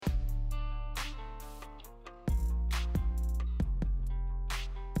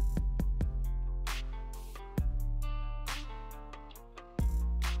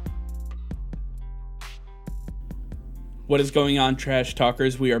What is going on, Trash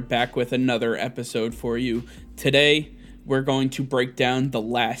Talkers? We are back with another episode for you. Today, we're going to break down The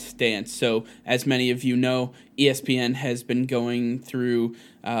Last Dance. So, as many of you know, ESPN has been going through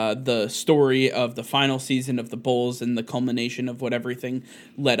the story of the final season of the Bulls and the culmination of what everything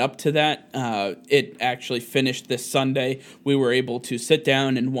led up to that. It actually finished this Sunday. We were able to sit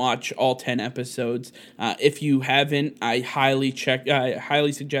down and watch all 10 episodes. If you haven't, I highly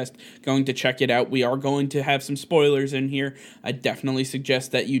suggest going to check it out. We are going to have some spoilers in here. I definitely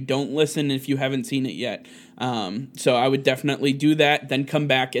suggest that you don't listen if you haven't seen it yet. So I would definitely do that, then come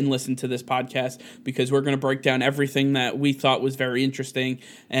back and listen to this podcast, because we're going to break down everything that we thought was very interesting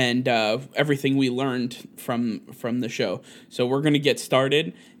and everything we learned from the show. So we're going to get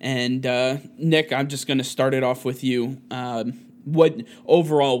started, and Nick, I'm just going to start it off with you.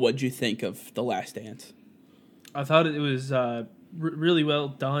 What'd you think of The Last Dance? I thought it was really well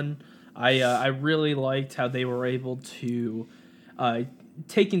done. I really liked how they were able to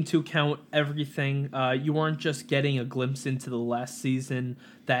take into account everything. You weren't just getting a glimpse into the last season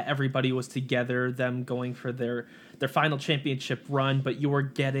that everybody was together, them going for their final championship run, but you were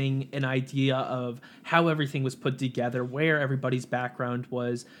getting an idea of how everything was put together, where everybody's background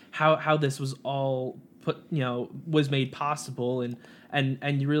was, how this was all was made possible,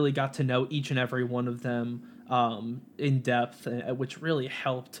 and you really got to know each and every one of them in depth, which really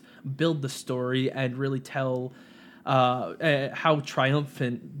helped build the story and really tell how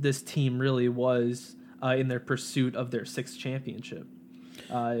triumphant this team really was in their pursuit of their sixth championship.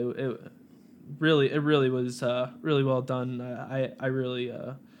 It really was really well done. I really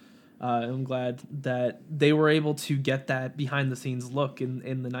am glad that they were able to get that behind the scenes look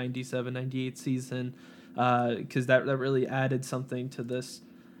in the 97-98 season, because that really added something to this.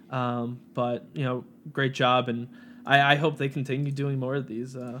 But great job, and I hope they continue doing more of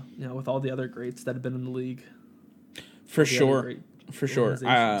these. With all the other greats that have been in the league. For sure.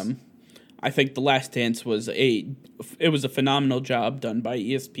 I think The Last Dance was a phenomenal job done by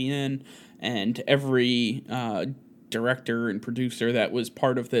ESPN, and every director and producer that was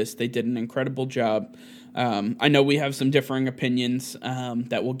part of this. They did an incredible job. I know we have some differing opinions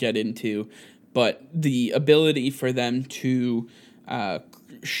that we'll get into, but the ability for them to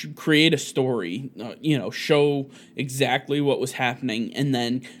create a story, show exactly what was happening, and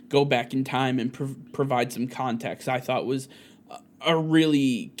then go back in time and provide some context, I thought was a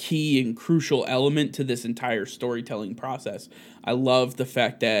really key and crucial element to this entire storytelling process. I love the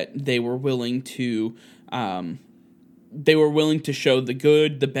fact that they were willing to show the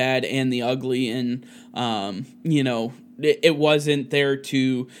good, the bad, and the ugly, and it wasn't there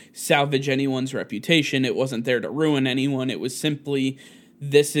to salvage anyone's reputation. It wasn't there to ruin anyone. It was simply,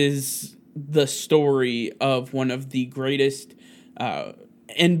 this is the story of one of the greatest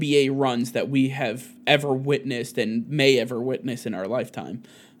NBA runs that we have ever witnessed and may ever witness in our lifetime.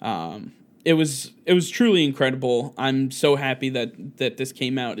 It was truly incredible. I'm so happy that this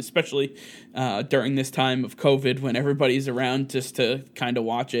came out, especially during this time of COVID when everybody's around just to kind of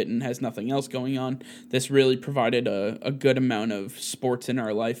watch it and has nothing else going on. This really provided a good amount of sports in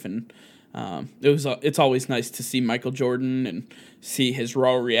our life, and it's always nice to see Michael Jordan and see his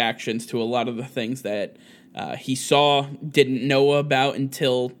raw reactions to a lot of the things that he didn't know about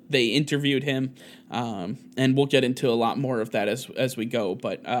until they interviewed him, and we'll get into a lot more of that as we go.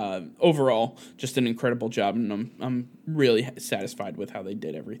 But overall, just an incredible job, and I'm really satisfied with how they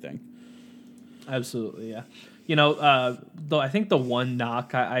did everything. Absolutely, yeah. Though I think the one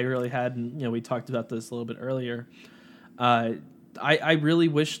knock I really had, and we talked about this a little bit earlier, I really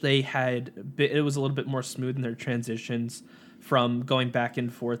wish it was a little bit more smooth in their transitions from going back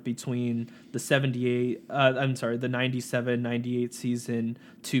and forth between the 97-98 season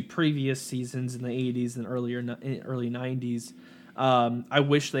to previous seasons in the 80s and early 90s. I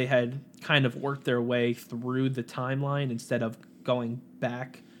wish they had kind of worked their way through the timeline instead of going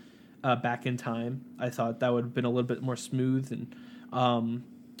back in time. I thought that would have been a little bit more smooth, and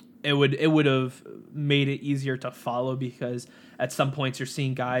it would have made it easier to follow, because at some points you're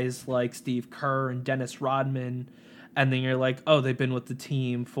seeing guys like Steve Kerr and Dennis Rodman, and then you're like, oh, they've been with the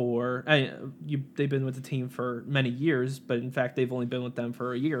team for many years, but in fact they've only been with them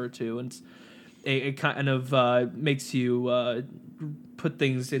for a year or two, and it kind of makes you put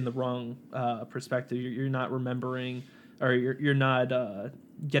things in the wrong perspective. You're not remembering, or you're not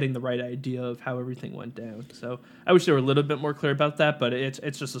getting the right idea of how everything went down. So I wish they were a little bit more clear about that, but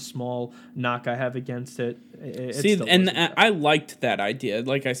it's just a small knock I have against it. It See, still and wasn't fair. I liked that idea.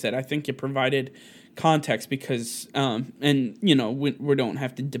 Like I said, I think it provided context because, and we don't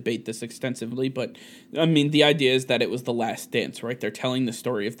have to debate this extensively, but I mean, the idea is that it was the last dance, right? They're telling the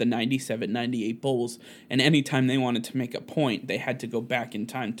story of the 97, 98 Bulls, and anytime they wanted to make a point, they had to go back in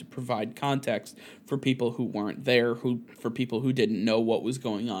time to provide context for people who weren't there, for people who didn't know what was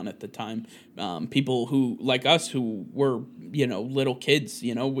going on at the time, people who, like us, who were, little kids,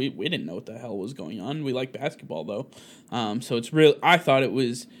 we didn't know what the hell was going on. We like basketball, though. So it's real. I thought it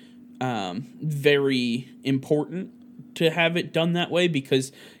was very important to have it done that way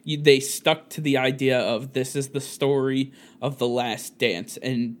because they stuck to the idea of this is the story of the last dance,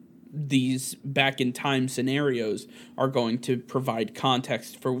 and these back in time scenarios are going to provide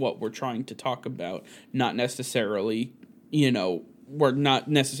context for what we're trying to talk about, not necessarily, we're not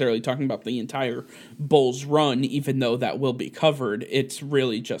necessarily talking about the entire Bulls run, even though that will be covered. It's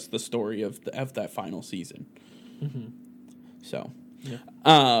really just the story of that final season. Mm-hmm. So, yeah.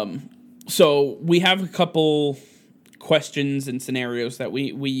 So we have a couple questions and scenarios that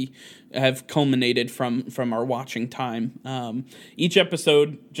we have culminated from our watching time. Each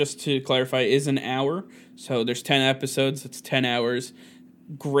episode, just to clarify, is an hour. So there's 10 episodes. It's 10 hours.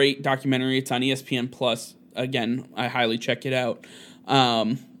 Great documentary. It's on ESPN Plus. Again, I highly check it out.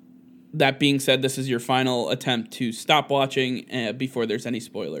 That being said, this is your final attempt to stop watching before there's any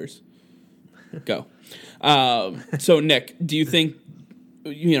spoilers. Go. So Nick, do you think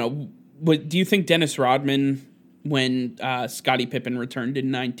do you think Dennis Rodman, when Scottie Pippen returned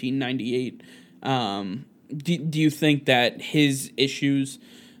in 1998, do you think that his issues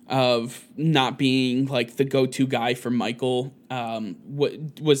of not being like the go-to guy for Michael,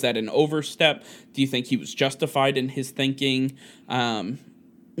 was that an overstep? Do you think he was justified in his thinking? How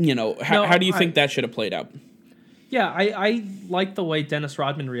do you think that should have played out? Yeah, I like the way Dennis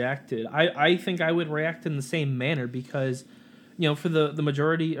Rodman reacted. I think I would react in the same manner because, for the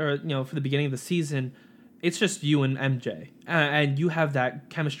majority, or, for the beginning of the season, it's just you and MJ. And you have that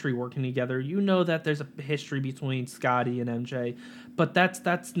chemistry working together. You know that there's a history between Scotty and MJ, but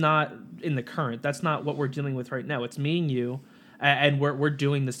that's not in the current. That's not what we're dealing with right now. It's me and you, and we're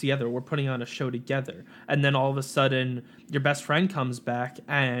doing this together. We're putting on a show together. And then all of a sudden, your best friend comes back,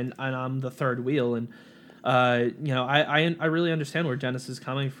 and I'm the third wheel, and I really understand where Dennis is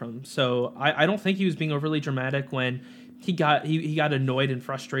coming from. So I don't think he was being overly dramatic when he got annoyed and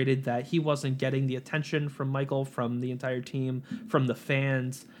frustrated that he wasn't getting the attention from Michael, from the entire team, from the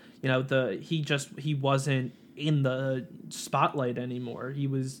fans. He wasn't in the spotlight anymore. He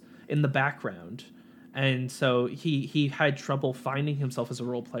was in the background. And so he had trouble finding himself as a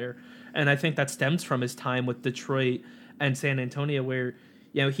role player. And I think that stems from his time with Detroit and San Antonio, where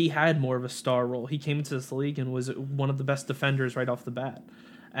he had more of a star role. He came into this league and was one of the best defenders right off the bat.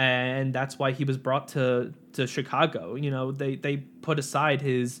 And that's why he was brought to Chicago. They put aside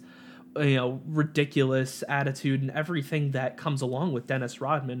his ridiculous attitude and everything that comes along with Dennis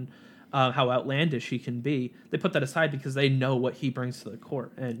Rodman, how outlandish he can be. They put that aside because they know what he brings to the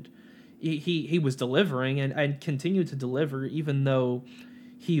court. And he was delivering and continued to deliver, even though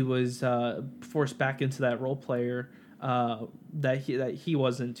he was forced back into that role player that he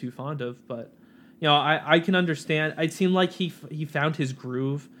wasn't too fond of. But I can understand. It seemed like he found his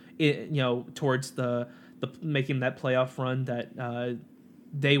groove towards the making that playoff run, that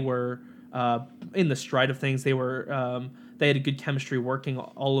they were in the stride of things. They had a good chemistry working,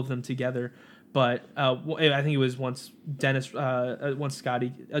 all of them together. But I think it was once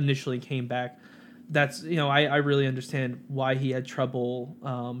Scotty initially came back, that's I really understand why he had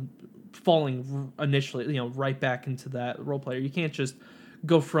trouble falling initially, right back into that role player. You can't just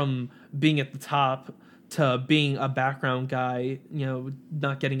go from being at the top to being a background guy,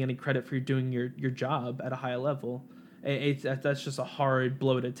 not getting any credit for doing your job at a high level. That's just a hard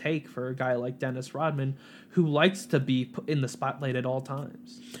blow to take for a guy like Dennis Rodman, who likes to be in the spotlight at all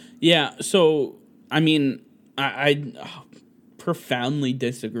times. Yeah, so, I mean, I profoundly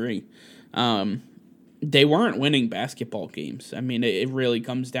disagree. They weren't winning basketball games. I mean, it really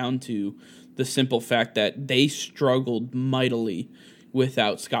comes down to the simple fact that they struggled mightily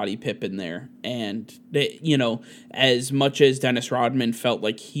without Scottie Pippen there. And, as much as Dennis Rodman felt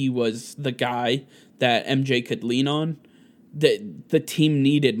like he was the guy that MJ could lean on, the team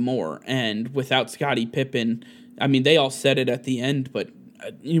needed more. And without Scottie Pippen, I mean, they all said it at the end, but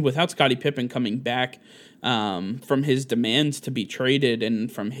without Scottie Pippen coming back from his demands to be traded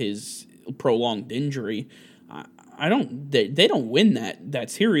and from his prolonged injury, they don't win that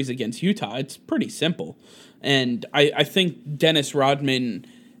series against Utah. It's pretty simple. And I think Dennis Rodman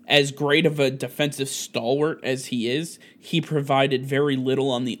as great of a defensive stalwart as he is, he provided very little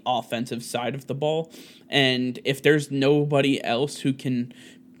on the offensive side of the ball. And if there's nobody else who can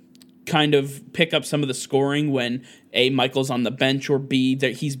kind of pick up some of the scoring when A, Michael's on the bench, or B,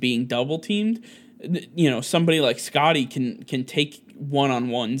 that he's being double teamed, somebody like Scotty can take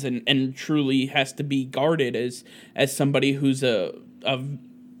one-on-ones and truly has to be guarded as somebody who's a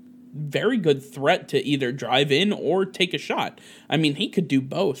very good threat to either drive in or take a shot. I mean, he could do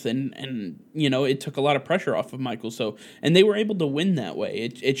both, and it took a lot of pressure off of Michael. So, and they were able to win that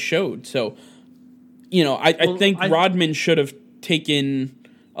way. It showed. So, I think Rodman should have taken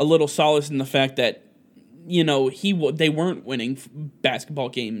a little solace in the fact that they weren't winning basketball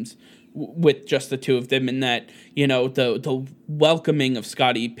games with just the two of them, and that the welcoming of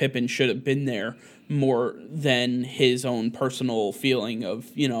Scottie Pippen should have been there more than his own personal feeling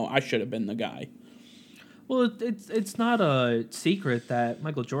of I should have been the guy. Well, it's not a secret that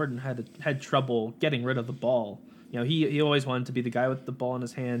Michael Jordan had trouble getting rid of the ball. He always wanted to be the guy with the ball in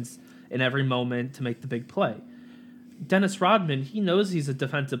his hands in every moment to make the big play. Dennis Rodman, he knows he's a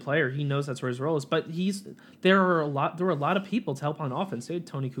defensive player. He knows that's where his role is. But there were a lot of people to help on offense. They had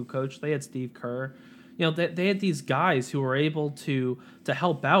Tony Kukoc. They had Steve Kerr. They had these guys who were able to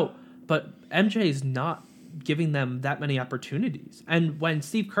help out. But MJ is not giving them that many opportunities. And when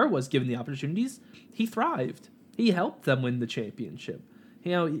Steve Kerr was given the opportunities, he thrived. He helped them win the championship. I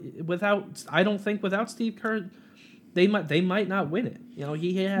don't think without Steve Kerr, they might not win it.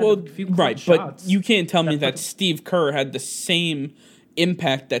 He had a few shots. But you can't tell me that Steve Kerr had the same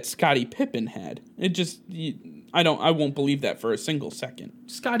impact that Scottie Pippen had. It just I won't believe that for a single second.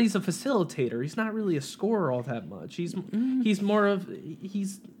 Scotty's a facilitator. He's not really a scorer all that much. He's more of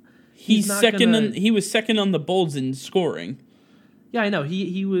He was second on the Bulls in scoring. Yeah, I know.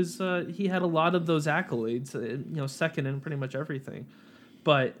 He was he had a lot of those accolades, second in pretty much everything.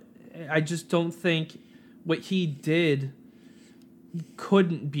 But I just don't think what he did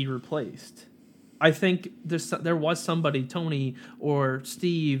couldn't be replaced. I think there was somebody, Tony or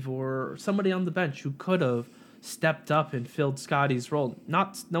Steve or somebody on the bench, who could have stepped up and filled Scotty's role.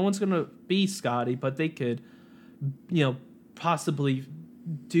 No one's going to be Scotty, but they could, possibly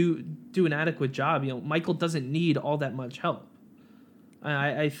do an adequate job. Michael doesn't need all that much help.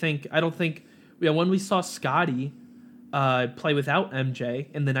 I don't think when we saw Scotty play without MJ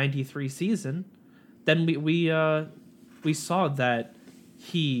in the '93 season, then we saw that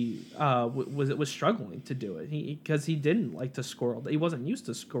he was struggling to do it because he didn't like to score. He wasn't used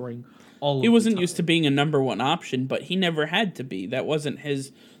to scoring all. He wasn't used to being a number one option, but he never had to be. That wasn't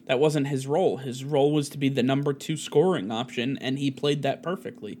his role. His role was to be the number two scoring option, and he played that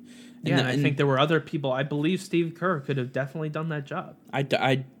perfectly. I think there were other people. I believe Steve Kerr could have definitely done that job. I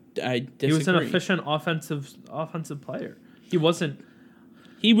disagree. He was an efficient offensive player. He wasn't.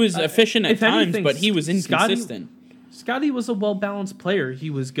 He was efficient at times, but he was inconsistent. Scotty was a well-balanced player. He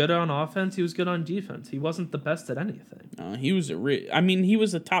was good on offense. He was good on defense. He wasn't the best at anything. He was he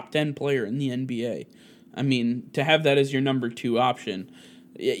was a top 10 player in the NBA. I mean, to have that as your number two option,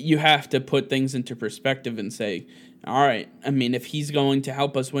 you have to put things into perspective and say, all right, if he's going to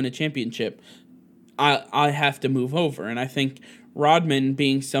help us win a championship, I have to move over. And I think Rodman,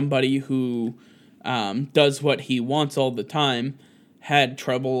 being somebody who does what he wants all the time, had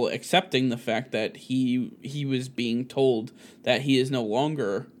trouble accepting the fact that he was being told that he is no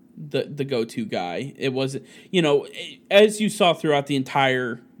longer the go-to guy. It was, as you saw throughout the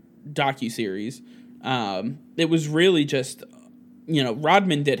entire docuseries, it was really just,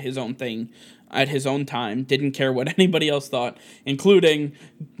 Rodman did his own thing at his own time, didn't care what anybody else thought, including,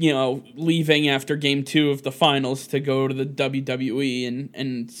 leaving after game 2 of the finals to go to the WWE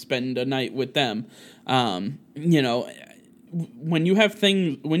and spend a night with them. When you have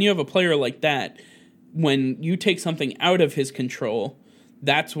a player like that, when you take something out of his control,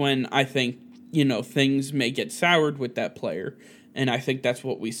 that's when I think, things may get soured with that player. And I think that's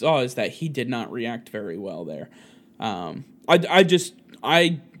what we saw, is that he did not react very well there. I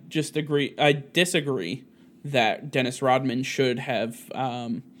disagree that Dennis Rodman should have,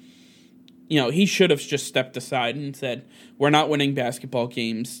 he should have just stepped aside and said, we're not winning basketball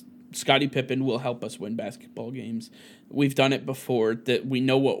games. Scottie Pippen will help us win basketball games. We've done it before. That we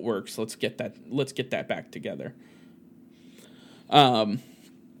know what works. Let's get that back together.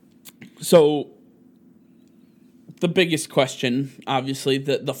 So the biggest question, obviously,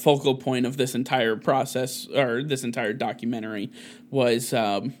 the focal point of this entire process, or this entire documentary, was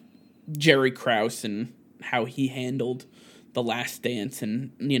Jerry Krause and how he handled The Last Dance,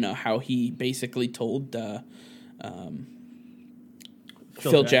 and how he basically told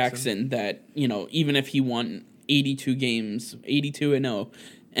Phil Jackson that even if he won 82 games, 82-0,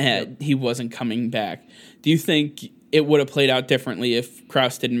 and he wasn't coming back. Do you think it would have played out differently if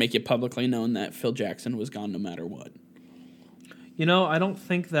Krause didn't make it publicly known that Phil Jackson was gone no matter what? I don't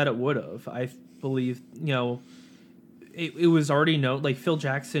think that it would have. I believe, it was already known. Like, Phil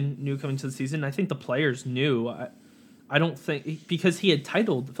Jackson knew coming to the season. I think the players knew. I don't think, because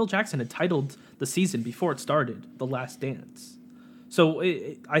Phil Jackson had titled the season before it started, The Last Dance. So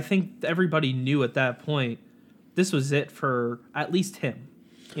I think everybody knew at that point this was it for at least him.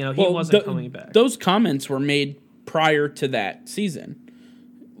 He wasn't coming back. Those comments were made prior to that season.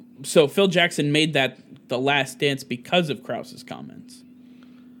 So Phil Jackson made that The Last Dance because of Krause's comments.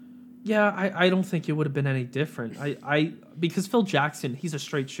 Yeah, I don't think it would have been any different. Because Phil Jackson, he's a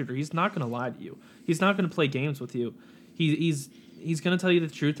straight shooter. He's not going to lie to you. He's not going to play games with you. He's going to tell you the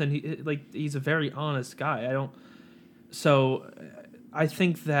truth, and he's a very honest guy. So I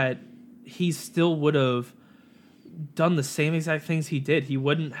think that he still would have done the same exact things he did. He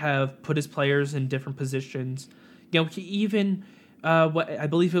wouldn't have put his players in different positions. He even I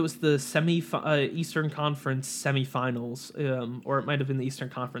believe it was the Eastern Conference semifinals, or it might have been the Eastern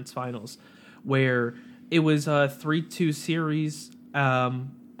Conference Finals, where it was a 3-2 series.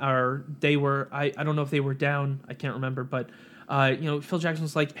 Or they were, I don't know if they were down, I can't remember, but Phil Jackson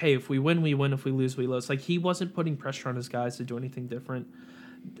was like, hey, if we win, we win. If we lose, we lose. Like, he wasn't putting pressure on his guys to do anything different.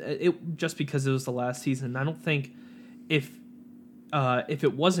 Just because it was the last season. I don't think if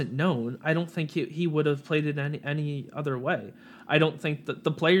it wasn't known, I don't think he would have played it any other way. I don't think that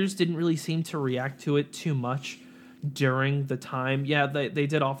the players didn't really seem to react to it too much during the time. Yeah, they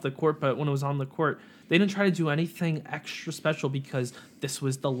did off the court, but when it was on the court, they didn't try to do anything extra special because this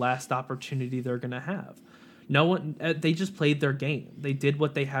was the last opportunity they're going to have. No one, they just played their game. They did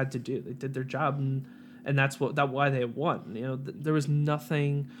what they had to do. They did their job, and that's why they won. There was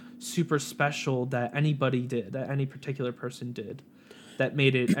nothing super special that anybody did, that any particular person did, that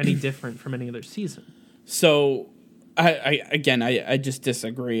made it any different from any other season. So, I just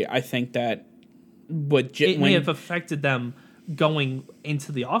disagree. I think that it may have affected them going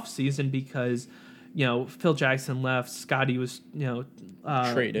into the off season because Phil Jackson left, Scotty was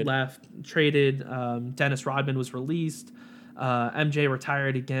traded. Dennis Rodman was released. MJ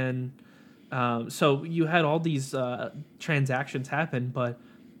retired again. So you had all these transactions happen, but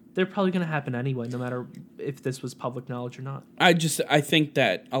they're probably going to happen anyway, no matter if this was public knowledge or not. I think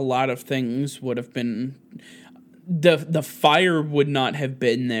that a lot of things would have been the fire would not have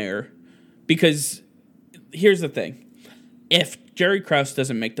been there, because here's the thing: if Jerry Krause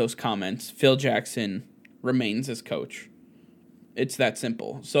doesn't make those comments, Phil Jackson remains as coach. It's that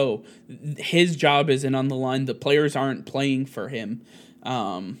simple. So his job isn't on the line. The players aren't playing for him.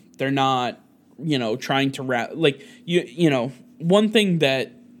 They're not, trying to one thing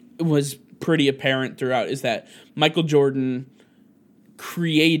that was pretty apparent throughout is that Michael Jordan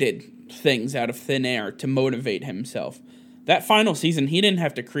created things out of thin air to motivate himself. That final season, he didn't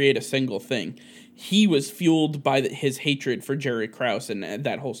have to create a single thing. He was fueled by his hatred for Jerry Krause and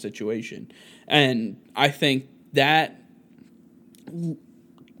that whole situation. And I think that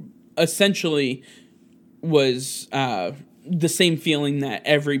essentially was the same feeling that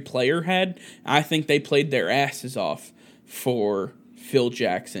every player had. I think they played their asses off for Phil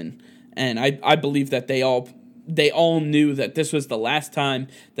Jackson. And I believe that they all knew that this was the last time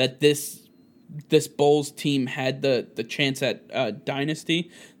that this Bulls team had the chance at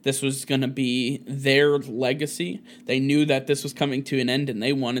dynasty. This was going to be their legacy. They knew that this was coming to an end, and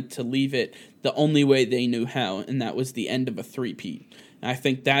they wanted to leave it the only way they knew how, and that was the end of a three-peat. I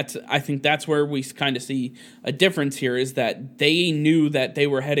think that's where we kind of see a difference here, is that they knew that they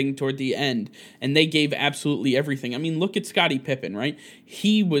were heading toward the end, and they gave absolutely everything. I mean, look at Scottie Pippen, right?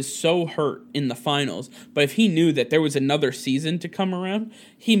 He was so hurt in the finals, but if he knew that there was another season to come around,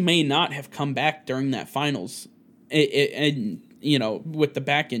 he may not have come back during that finals, with the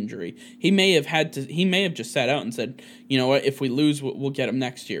back injury. He may have just sat out and said, you know what, if we lose, we'll get him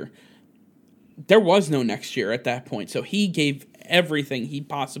next year. There was no next year at that point, so he gave everything he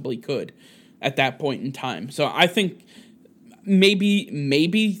possibly could at that point in time. So I think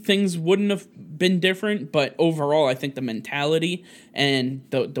maybe things wouldn't have been different, but overall I think the mentality and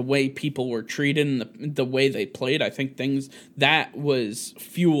the way people were treated and the way they played, I think things that was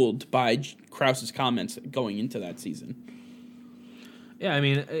fueled by Krause's comments going into that season. Yeah, I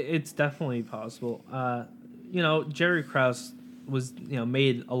mean, it's definitely possible. Jerry Krause was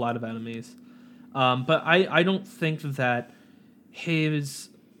made a lot of enemies. But I don't think that his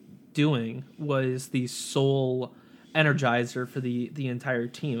doing was the sole energizer for the entire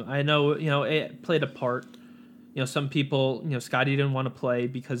team. I know, it played a part. Some people, Scotty didn't want to play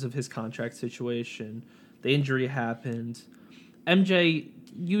because of his contract situation. The injury happened. MJ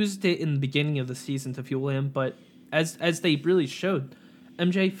used it in the beginning of the season to fuel him, but as they really showed,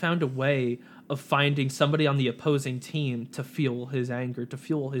 MJ found a way of finding somebody on the opposing team to fuel his anger, to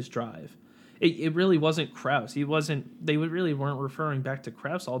fuel his drive. It really wasn't Krause. They really weren't referring back to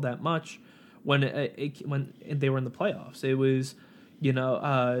Krause all that much when when they were in the playoffs. It was,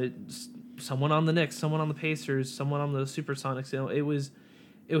 someone on the Knicks, someone on the Pacers, someone on the Supersonics. It was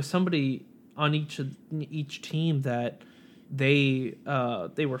somebody on each team that they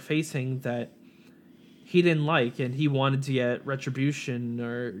were facing that he didn't like, and he wanted to get retribution,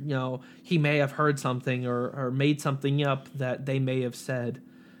 or he may have heard something or made something up that they may have said,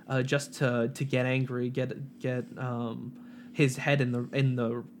 just to get angry, get his head in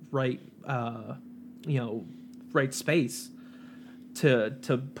the right right space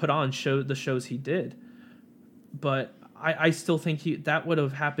to put on the shows he did. But I still think that would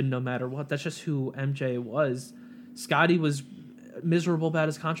have happened no matter what. That's just who MJ was. Scotty was miserable about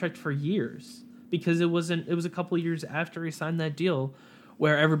his contract for years because it was a couple of years after he signed that deal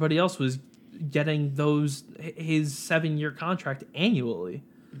where everybody else was getting his 7-year contract annually.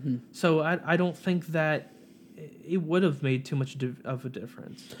 Mm-hmm. So I don't think that it would have made too much of a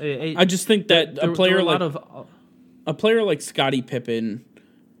difference. I just think that a player like Scottie Pippen,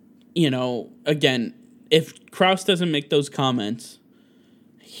 again, if Krause doesn't make those comments,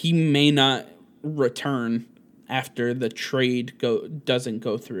 he may not return after the trade doesn't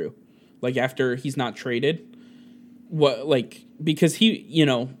go through. Like after he's not traded, because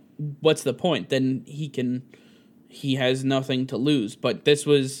what's the point? Then he has nothing to lose. But this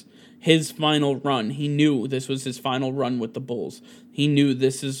was his final run. He knew this was his final run with the Bulls. He knew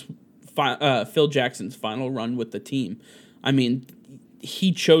this is Phil Jackson's final run with the team. I mean,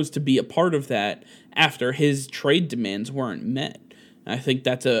 he chose to be a part of that after his trade demands weren't met. And I think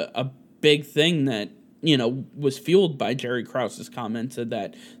that's a big thing that, was fueled by Jerry Krause's comments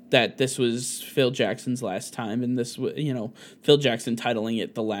that this was Phil Jackson's last time, and this, Phil Jackson titling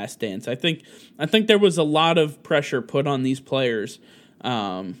it The Last Dance. I think there was a lot of pressure put on these players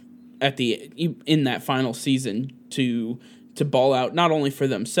in that final season to ball out, not only for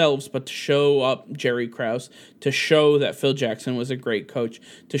themselves, but to show up Jerry Krause, to show that Phil Jackson was a great coach,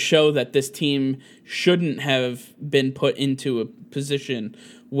 to show that this team shouldn't have been put into a position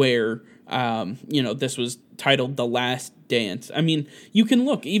where, this was titled The Last Dance. I mean, you can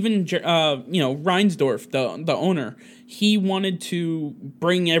look, even, Reinsdorf, the owner, he wanted to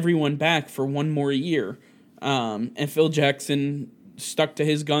bring everyone back for one more year. And Phil Jackson stuck to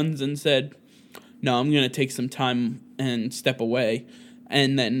his guns and said, no, I'm going to take some time and step away.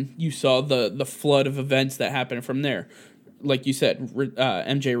 And then you saw the flood of events that happened from there. Like you said,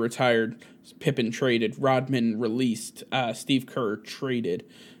 MJ retired, Pippen traded, Rodman released, Steve Kerr traded.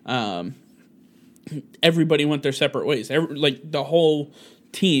 Everybody went their separate ways. The whole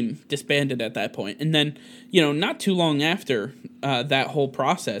team disbanded at that point. And then, not too long after that whole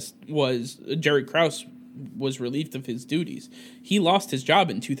process was Jerry Krause was relieved of his duties. He lost his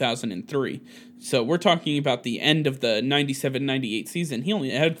job in 2003. So we're talking about the end of the 97-98 season. He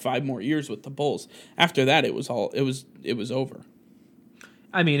only had 5 more years with the Bulls. After that, it was over.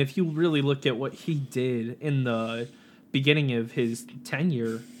 I mean, if you really look at what he did in the beginning of his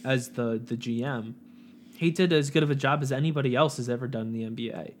tenure as the GM, he did as good of a job as anybody else has ever done in the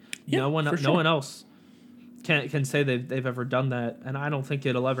NBA. Yeah, no one sure. else can say they've ever done that, and I don't think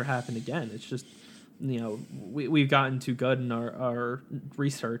it'll ever happen again. It's just, we've gotten too good in our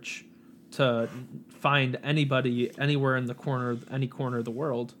research to find anybody anywhere in any corner of the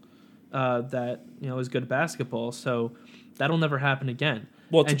world that is good at basketball. So that'll never happen again.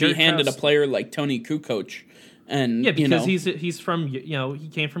 Well, to be handed a player like Tony Kukoc, and because he's from he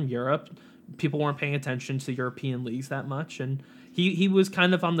came from Europe. People weren't paying attention to European leagues that much, and he was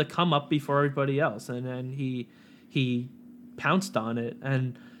kind of on the come up before everybody else, and then he pounced on it,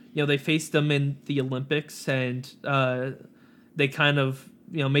 and they faced him in the Olympics, and they kind of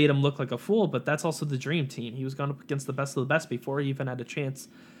made him look like a fool. But that's also the dream team. He was going up against the best of the best before he even had a chance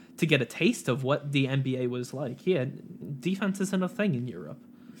to get a taste of what the NBA was like. Defense isn't a thing in Europe,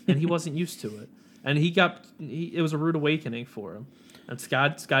 and he wasn't used to it. And it was a rude awakening for him. And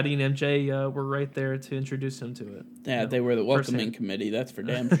Scotty and MJ were right there to introduce him to it. Yeah, they were the welcoming committee. That's for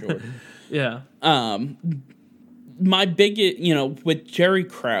damn sure. Yeah. My biggest, with Jerry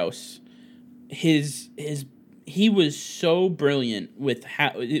Krause, he was so brilliant with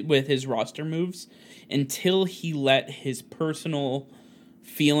his roster moves until he let his personal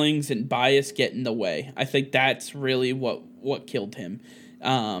feelings and bias get in the way. I think that's really what killed him.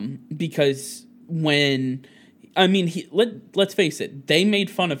 Because when I mean, let's face it, they made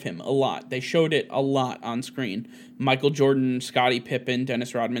fun of him a lot. They showed it a lot on screen. Michael Jordan, Scottie Pippen,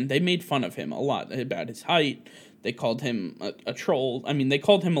 Dennis Rodman, they made fun of him a lot about his height. They called him a troll. I mean, they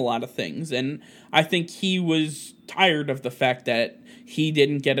called him a lot of things. And I think he was tired of the fact that he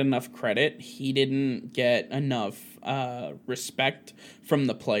didn't get enough credit. He didn't get enough respect from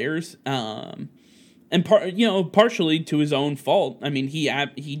the players. And partially to his own fault. I mean,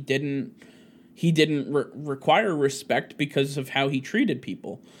 he didn't require respect because of how he treated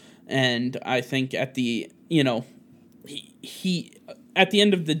people. And I think at the he at the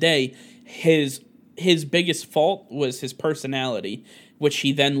end of the day, his biggest fault was his personality, which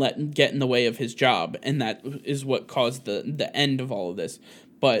he then let get in the way of his job, and that is what caused the end of all of this.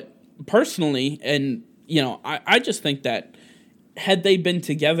 But personally, and I just think that had they been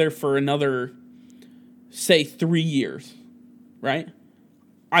together for another, say, 3 years, right?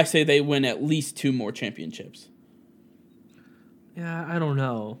 I say they win at least 2 more championships. Yeah, I don't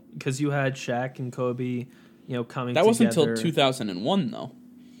know, because you had Shaq and Kobe, coming. That together. wasn't until 2001, though.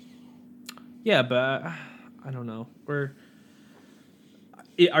 Yeah, but I don't know.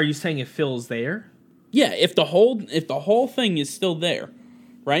 Are you saying if Phil's there? Yeah, if the whole thing is still there,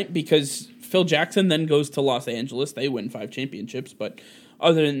 right? Because Phil Jackson then goes to Los Angeles, they win 5 championships. But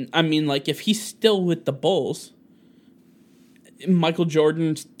if he's still with the Bulls, Michael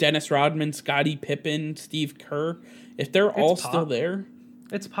Jordan, Dennis Rodman, Scottie Pippen, Steve Kerr, if they're all still there.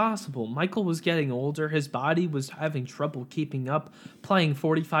 It's possible. Michael was getting older. His body was having trouble keeping up, playing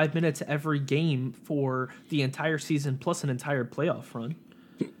 45 minutes every game for the entire season, plus an entire playoff run.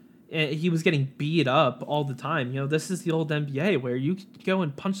 He was getting beat up all the time. This is the old NBA where you could go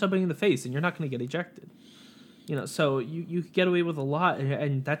and punch somebody in the face and you're not going to get ejected. So you could get away with a lot,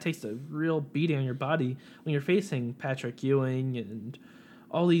 and that takes a real beating on your body when you're facing Patrick Ewing and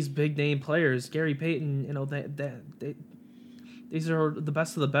all these big name players, Gary Payton. These are the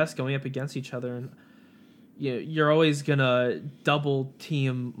best of the best going up against each other, and you're always gonna double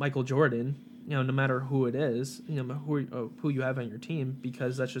team Michael Jordan, no matter who it is, who you have on your team,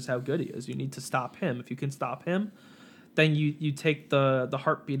 because that's just how good he is. You need to stop him. If you can stop him, then you take the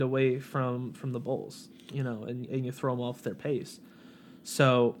heartbeat away from the Bulls, and you throw them off their pace.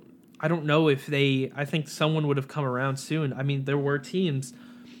 So I don't know if I think someone would have come around soon. I mean, there were teams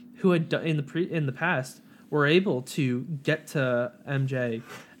who had in the past were able to get to MJ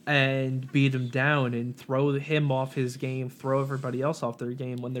and beat him down and throw him off his game, throw everybody else off their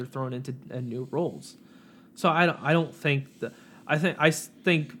game when they're thrown into new roles. So I don't think that I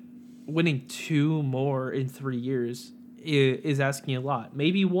think winning 2 more in 3 years is asking a lot.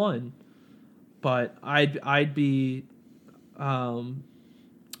 Maybe 1, but I'd be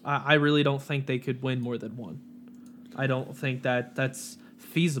I really don't think they could win more than 1. I don't think that's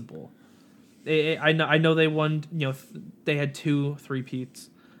feasible. I know they won. They had 2 3-peats,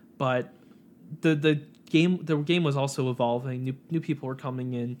 but the game was also evolving. New people were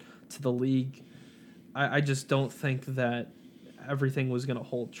coming in to the league. I just don't think that everything was going to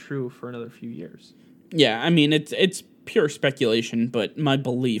hold true for another few years. Yeah, I mean it's pure speculation, but my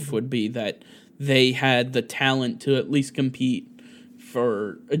belief would be that they had the talent to at least compete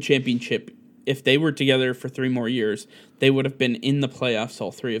for a championship. If they were together for 3 more years, they would have been in the playoffs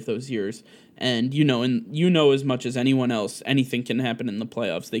all 3 of those years. And as much as anyone else, anything can happen in the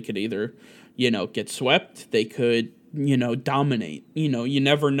playoffs. They could either, get swept. They could, dominate. You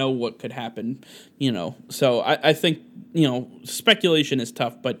never know what could happen. So I think speculation is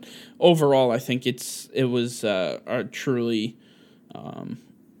tough, but overall, I think it was truly,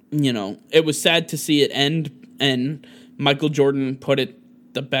 it was sad to see it end. And Michael Jordan put it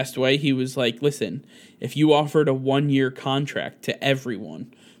the best way. He was like, "Listen, if you offered a 1-year contract to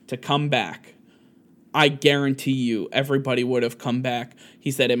everyone to come back, I guarantee you everybody would have come back."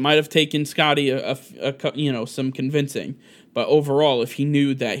 He said it might have taken Scottie some convincing, but overall, if he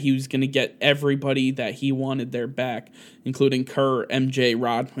knew that he was going to get everybody that he wanted there back, including Kerr, MJ,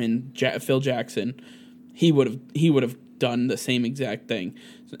 Rodman, Phil Jackson, he would have done the same exact thing.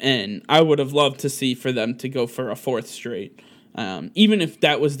 And I would have loved to see for them to go for a 4th straight. Even if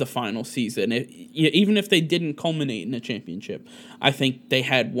that was the final season, even if they didn't culminate in a championship, I think they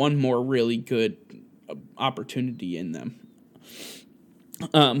had one more really good opportunity in them.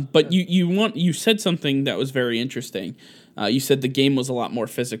 But you said something that was very interesting. You said the game was a lot more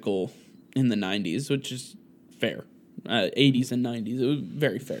physical in the 90s, which is fair. 80s and 90s, it was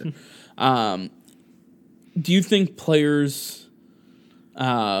very fair. Do you think players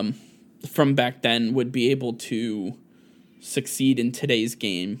from back then would be able to succeed in today's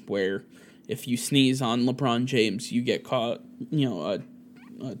game, where if you sneeze on LeBron James, you get caught, a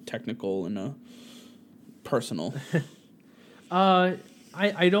technical and personal.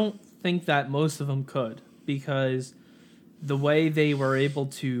 I don't think that most of them could, because the way they were able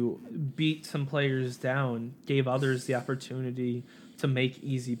to beat some players down gave others the opportunity to make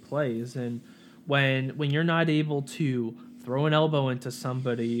easy plays. And when you're not able to throw an elbow into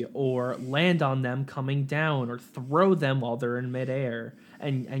somebody or land on them coming down or throw them while they're in midair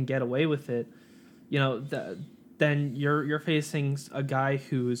and get away with it, then you're facing a guy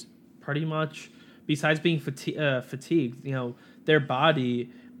who's pretty much, besides being fatigued, their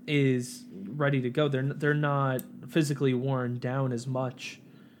body is ready to go. They're not physically worn down as much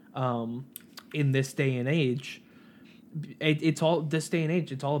in this day and age. It's all this day and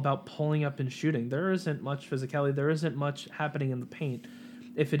age. It's all about pulling up and shooting. There isn't much physicality. There isn't much happening in the paint.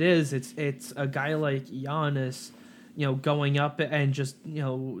 If it is, it's a guy like Giannis, going up and just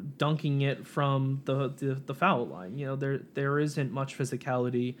dunking it from the foul line. There isn't much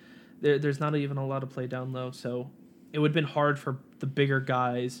physicality. There's not even a lot of play down low. So it would have been hard for the bigger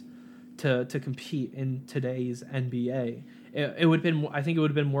guys to compete in today's NBA. It would have been. I think it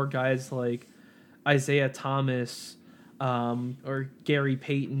would have been more guys like Isaiah Thomas. Or Gary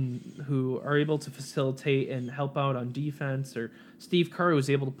Payton, who are able to facilitate and help out on defense, or Steve Kerr, who's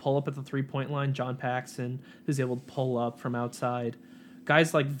able to pull up at the three-point line, John Paxson, who's able to pull up from outside.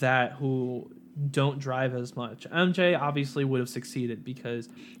 Guys like that who don't drive as much. MJ obviously would have succeeded because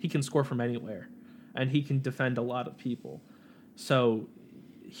he can score from anywhere, and he can defend a lot of people. So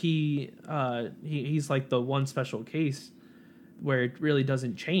he's like the one special case where it really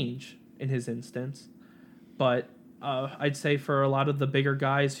doesn't change in his instance. But I'd say for a lot of the bigger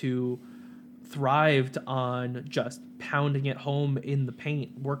guys who thrived on just pounding it home in the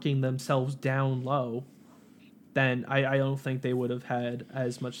paint, working themselves down low, then I don't think they would have had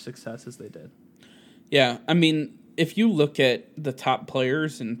as much success as they did. Yeah, I mean, if you look at the top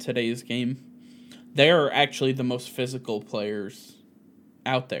players in today's game, they are actually the most physical players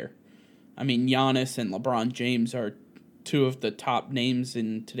out there. I mean, Giannis and LeBron James are two of the top names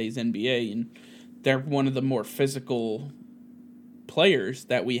in today's NBA, and they're one of the more physical players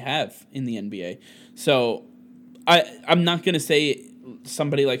that we have in the NBA. So I'm not going to say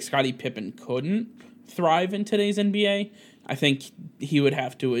somebody like Scottie Pippen couldn't thrive in today's NBA. I think he would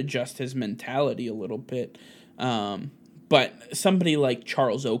have to adjust his mentality a little bit. But somebody like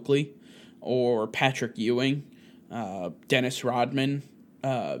Charles Oakley or Patrick Ewing, Dennis Rodman,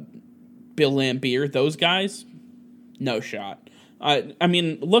 Bill Laimbeer, those guys, no shot. I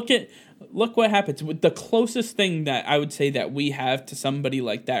mean, look what happens. The closest thing that I would say that we have to somebody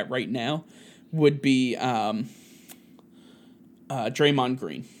like that right now would be Draymond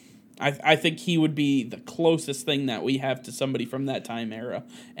Green. I think he would be the closest thing that we have to somebody from that time era.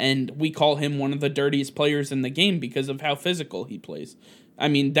 And we call him one of the dirtiest players in the game because of how physical he plays. I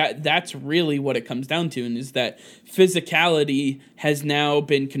mean, that's really what it comes down to, and is that physicality has now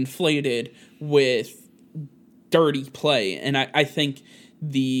been conflated with dirty play. And I think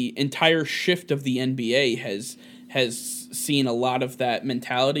the entire shift of the NBA has seen a lot of that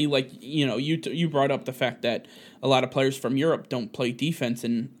mentality. Like, you brought up the fact that a lot of players from Europe don't play defense,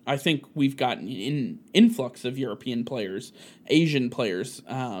 and I think we've gotten an influx of European players, Asian players,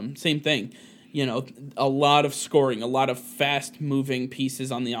 same thing. A lot of scoring, a lot of fast-moving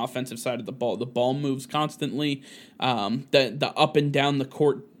pieces on the offensive side of the ball. The ball moves constantly. The up and down the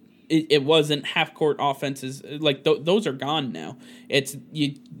court, it wasn't half-court offenses. Like, those are gone now. It's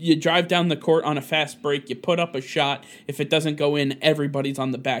you drive down the court on a fast break, you put up a shot. If it doesn't go in, everybody's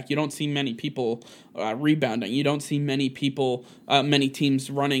on the back. You don't see many people rebounding. You don't see many teams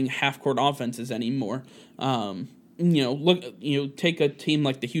running half-court offenses anymore. Take a team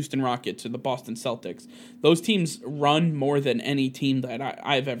like the Houston Rockets or the Boston Celtics. Those teams run more than any team that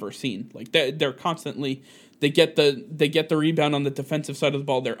I've ever seen. Like, they're constantly, they get the rebound on the defensive side of the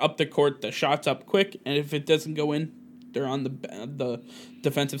ball. They're up the court, the shot's up quick, and if it doesn't go in, they're on the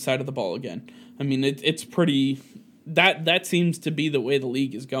defensive side of the ball again. I mean, it's pretty. That seems to be the way the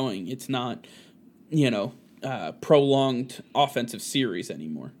league is going. It's not, prolonged offensive series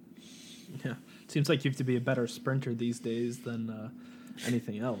anymore. Yeah. Seems like you have to be a better sprinter these days than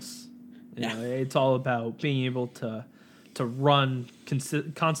anything else. It's all about being able to run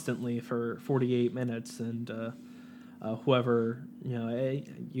constantly for 48 minutes, and whoever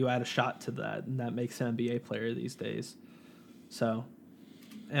you add a shot to that, and that makes an NBA player these days. So,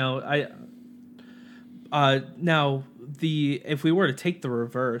 if we were to take the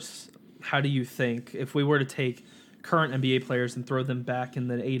reverse, how do you think, if we were to take current NBA players and throw them back in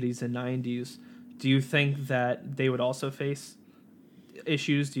the 80s and 90s, do you think that they would also face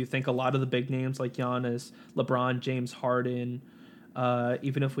issues? Do you think a lot of the big names like Giannis, LeBron, James Harden,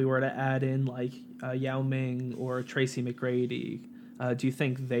 even if we were to add in like Yao Ming or Tracy McGrady, do you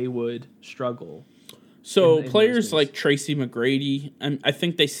think they would struggle? So players like Tracy McGrady, I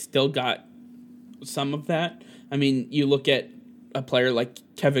think they still got some of that. I mean, you look at a player like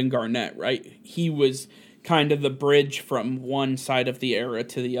Kevin Garnett, right? He was kind of the bridge from one side of the era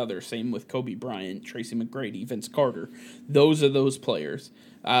to the other. Same with Kobe Bryant, Tracy McGrady, Vince Carter. Those are those players.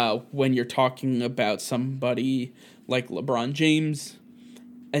 When you're talking about somebody like LeBron James,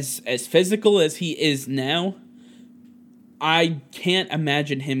 as physical as he is now, I can't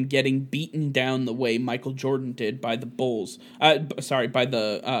imagine him getting beaten down the way Michael Jordan did by the Bulls. By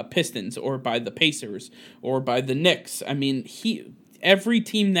the Pistons or by the Pacers or by the Knicks. I mean, every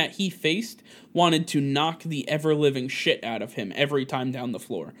team that he faced wanted to knock the ever-living shit out of him every time down the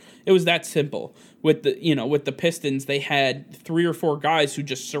floor. It was that simple. With the Pistons, they had 3 or 4 guys who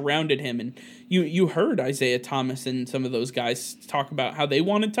just surrounded him, and you heard Isaiah Thomas and some of those guys talk about how they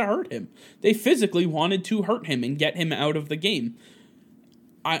wanted to hurt him. They physically wanted to hurt him and get him out of the game.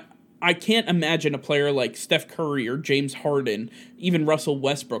 I can't imagine a player like Steph Curry or James Harden, even Russell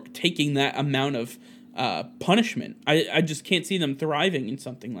Westbrook, taking that amount of punishment. I just can't see them thriving in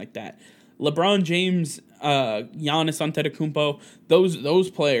something like that. LeBron James, Giannis Antetokounmpo,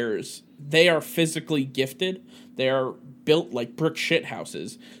 those players, they are physically gifted. They are built like brick shit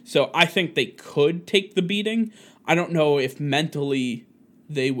houses. So I think they could take the beating. I don't know if mentally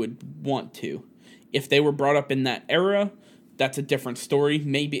they would want to. If they were brought up in that era, that's a different story.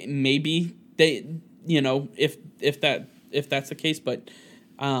 Maybe they, if that's the case, but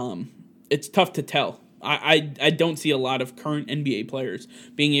it's tough to tell. I don't see a lot of current NBA players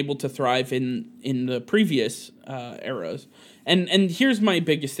being able to thrive in the previous eras. And here's my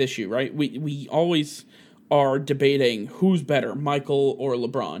biggest issue, right? We always are debating who's better, Michael or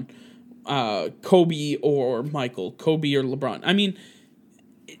LeBron, Kobe or Michael, Kobe or LeBron. I mean,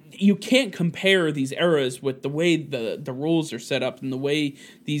 you can't compare these eras with the way the rules are set up and the way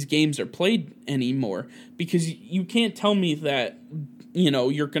these games are played anymore, because you can't tell me that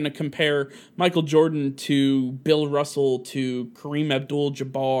you're going to compare Michael Jordan to Bill Russell to Kareem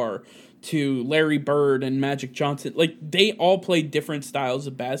Abdul-Jabbar to Larry Bird and Magic Johnson. Like, they all play different styles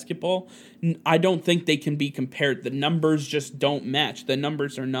of basketball. I don't think they can be compared. The numbers just don't match. The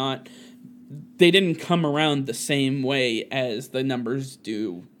numbers are not... They didn't come around the same way as the numbers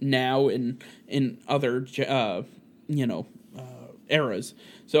do now in other eras.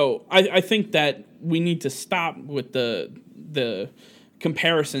 So I think that we need to stop with the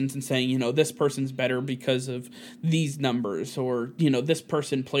comparisons and saying, this person's better because of these numbers, or, this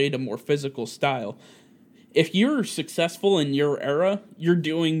person played a more physical style. If you're successful in your era, you're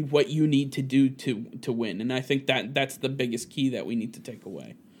doing what you need to do to win. And I think that's the biggest key that we need to take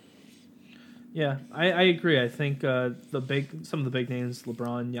away. Yeah, I agree. I think some of the big names,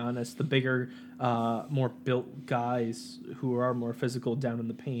 LeBron, Giannis, the bigger, more built guys who are more physical down in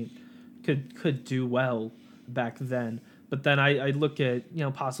the paint could do well back then. But then I look at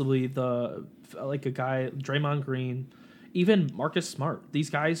possibly like a guy Draymond Green, even Marcus Smart. These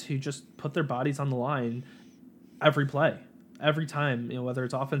guys who just put their bodies on the line every play, every time. Whether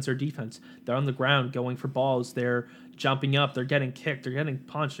it's offense or defense, they're on the ground going for balls. They're jumping up. They're getting kicked. They're getting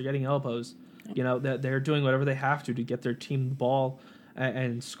punched. They're getting elbows. They're doing whatever they have to get their team the ball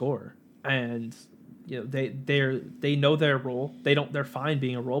and score. And they know their role. They're fine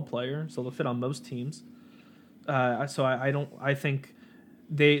being a role player, so they'll fit on most teams. So I think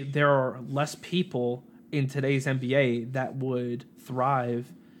there are less people in today's NBA that would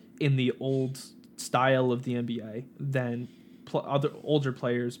thrive in the old style of the NBA than other older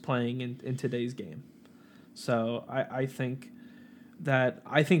players playing in today's game. So I think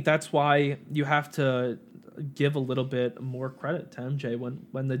that's why you have to give a little bit more credit to MJ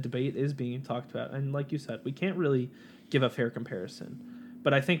when the debate is being talked about. And like you said, we can't really give a fair comparison.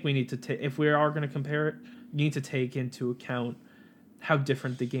 But I think we need to if we are going to compare it, you need to take into account how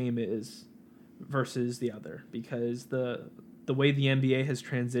different the game is versus the other, because the way the NBA has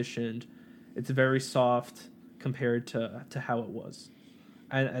transitioned, it's very soft compared to how it was.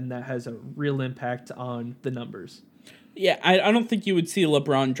 And that has a real impact on the numbers. Yeah, I don't think you would see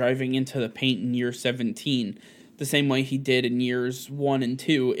LeBron driving into the paint in year 17 the same way he did in years 1 and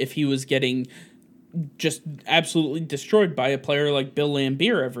 2 if he was getting just absolutely destroyed by a player like Bill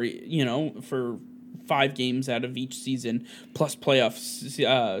Laimbeer for 5 games out of each season plus playoff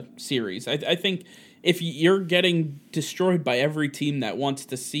series. I think if you're getting destroyed by every team that wants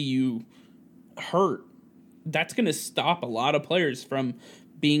to see you hurt, that's going to stop a lot of players from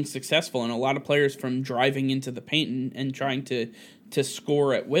being successful and a lot of players from driving into the paint and trying to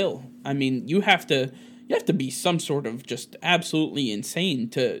score at will. I mean, you have to you have to be some sort of just absolutely insane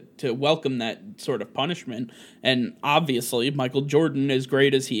to welcome that sort of punishment. And obviously, Michael Jordan, as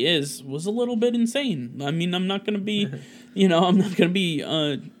great as he is, was a little bit insane. I mean, I'm not going to be, I'm not going to be,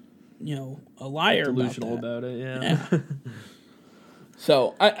 a liar delusional about it. Yeah.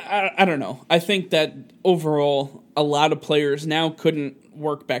 So I don't know. I think that overall, a lot of players now couldn't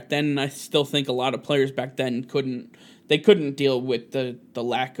work back then, and I still think a lot of players back then couldn't deal with the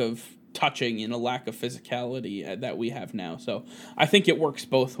lack of touching and a lack of physicality that we have now. So I think it works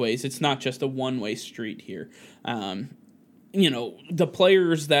both ways. It's not just a one-way street here. The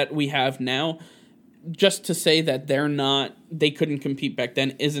players that we have now, just to say that they couldn't compete back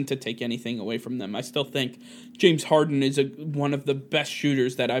then isn't to take anything away from them. I still think James Harden is one of the best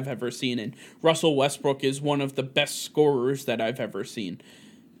shooters that I've ever seen, and Russell Westbrook is one of the best scorers that I've ever seen.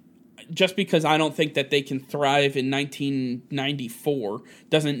 Just because I don't think that they can thrive in 1994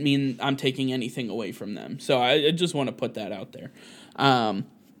 doesn't mean I'm taking anything away from them. So I just want to put that out there.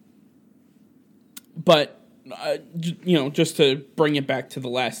 Just to bring it back to The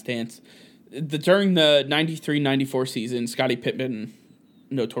Last Dance, during the 93-94 season, Scottie Pippen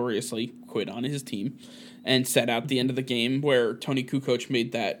notoriously quit on his team and sat out the end of the game where Tony Kukoc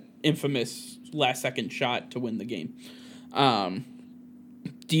made that infamous last-second shot to win the game.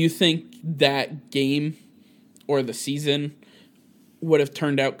 Do you think that game or the season would have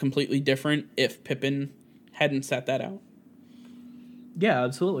turned out completely different if Pippen hadn't sat that out? Yeah,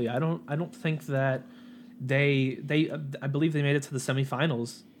 absolutely. I don't think that I believe they made it to the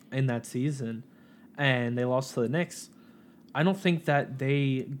semifinals in that season, and they lost to the Knicks. I don't think that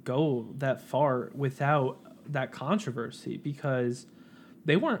they go that far without that controversy because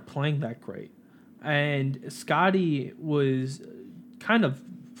they weren't playing that great, and Scottie was kind of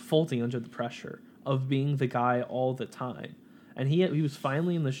folding under the pressure of being the guy all the time, and he was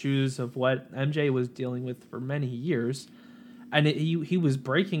finally in the shoes of what MJ was dealing with for many years, and he was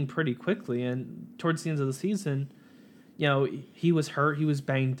breaking pretty quickly, and towards the end of the season, he was hurt, he was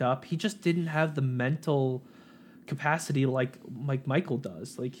banged up, he just didn't have the mental capacity like Michael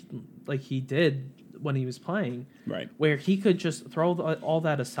does, like he did when he was playing, right? Where he could just throw all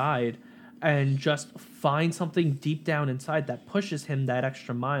that aside and just find something deep down inside that pushes him that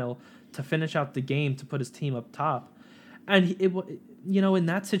extra mile to finish out the game, to put his team up top. And in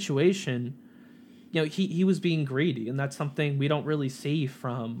that situation, he was being greedy, and that's something we don't really see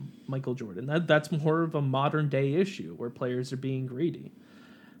from Michael Jordan. That's more of a modern day issue where players are being greedy.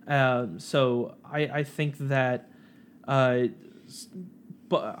 So I think that, but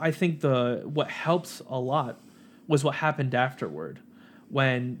I think what helps a lot was what happened afterward,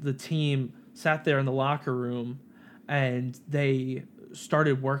 when the team sat there in the locker room and they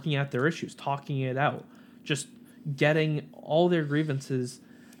started working out their issues, talking it out, just getting all their grievances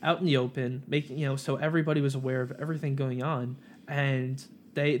out in the open, making so everybody was aware of everything going on, and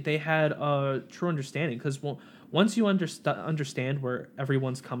they had a true understanding. Because once you understand where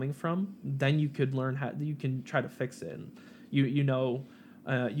everyone's coming from, then you could learn how you can try to fix it, and you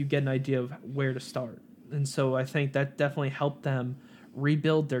get an idea of where to start. And so I think that definitely helped them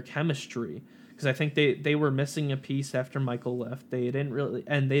rebuild their chemistry, because I think they were missing a piece after Michael left. They didn't really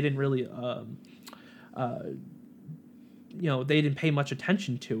they didn't pay much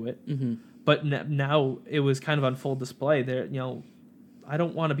attention to it. Mm-hmm. But now it was kind of on full display. There, I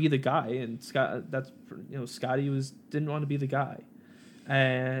don't want to be the guy, and Scottie didn't want to be the guy,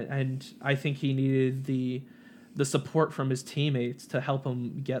 and I think he needed the support from his teammates to help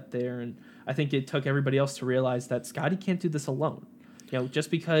him get there. And I think it took everybody else to realize that Scottie can't do this alone.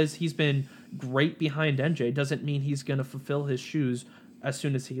 Just because he's been great behind MJ doesn't mean he's going to fulfill his shoes as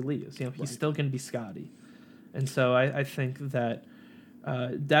soon as he leaves. He's still going to be Scottie. And so I think that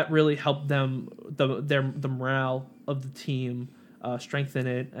that really helped them, the morale of the team, strengthen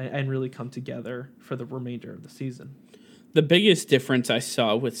it, and really come together for the remainder of the season. The biggest difference I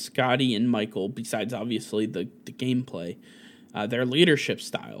saw with Scottie and Michael, besides obviously the gameplay, their leadership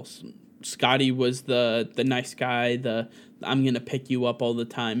styles. Scottie was the nice guy, I'm going to pick you up all the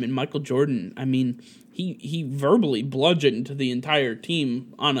time. And Michael Jordan, I mean, he verbally bludgeoned the entire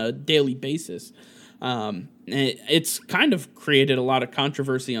team on a daily basis. It's kind of created a lot of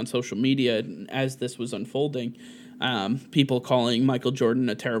controversy on social media as this was unfolding. People calling Michael Jordan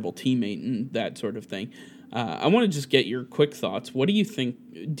a terrible teammate and that sort of thing. I want to just get your quick thoughts. What do you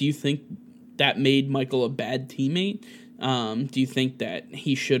think? Do you think that made Michael a bad teammate? Do you think that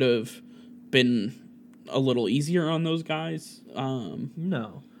he should have been a little easier on those guys?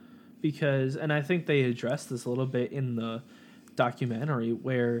 No, because, and I think they addressed this a little bit in the documentary,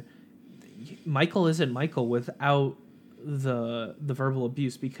 where Michael isn't Michael without the verbal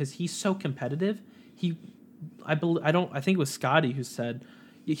abuse, because he's so competitive. I think it was Scotty who said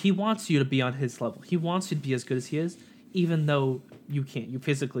he wants you to be on his level. He wants you to be as good as he is, even though you can't. You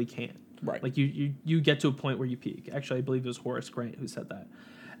physically can't. Right. Like you get to a point where you peak. Actually, I believe it was Horace Grant who said that.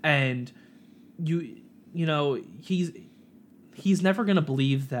 And you know, he's never going to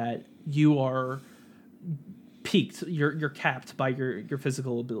believe that you are peaked. You're capped by your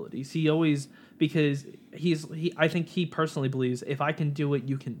physical abilities. He always, because I think he personally believes, if I can do it,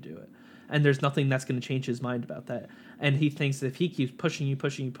 you can do it. And there's nothing that's going to change his mind about that. And he thinks that if he keeps pushing you,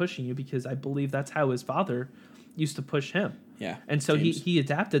 because I believe that's how his father used to push him. Yeah. And so James. he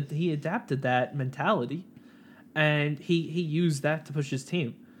adapted that mentality, and he used that to push his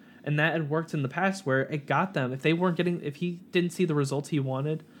team. And that had worked in the past where it got them. If he didn't see the results he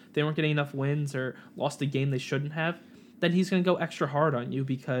wanted, they weren't getting enough wins or lost a game they shouldn't have, then he's going to go extra hard on you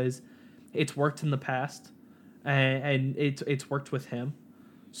because it's worked in the past, and it's worked with him.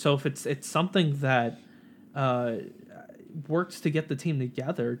 So if it's something that works to get the team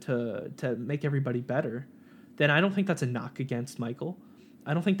together to make everybody better, then I don't think that's a knock against Michael.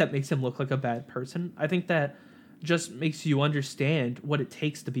 I don't think that makes him look like a bad person. I think that just makes you understand what it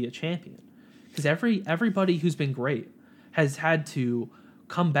takes to be a champion. Because everybody who's been great has had to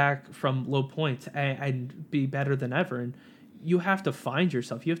come back from low points and be better than ever. And you have to find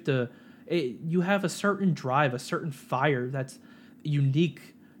yourself. You have a certain drive, a certain fire that's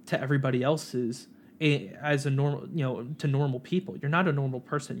unique to everybody else's as a normal, to normal people. You're not a normal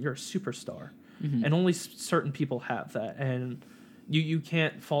person. You're a superstar. Mm-hmm. And only certain people have that. And you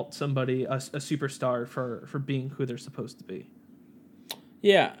can't fault somebody, a superstar, for being who they're supposed to be.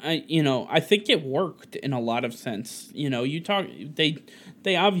 Yeah, I think it worked in a lot of sense.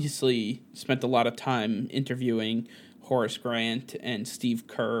 They obviously spent a lot of time interviewing Horace Grant and Steve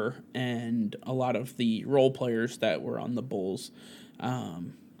Kerr and a lot of the role players that were on the Bulls.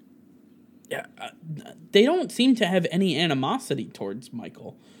 They don't seem to have any animosity towards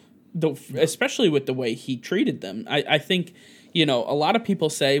Michael, though, especially with the way he treated them. I think, a lot of people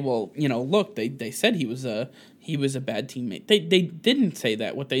say, well, look, they said he was a bad teammate. They didn't say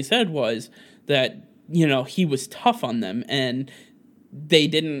that. What they said was that, he was tough on them, and they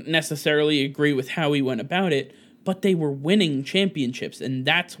didn't necessarily agree with how he went about it, but they were winning championships, and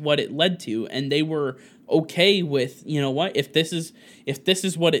that's what it led to. And they were okay with, if this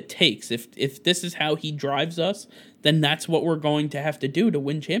is what it takes, if this is how he drives us, then that's what we're going to have to do to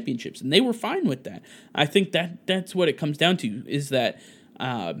win championships. And they were fine with that. I think that's what it comes down to, is that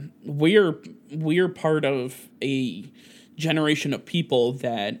we're part of a generation of people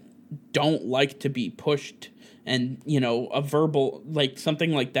that don't like to be pushed, and a verbal, like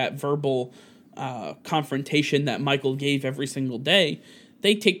something like that verbal confrontation that Michael gave every single day,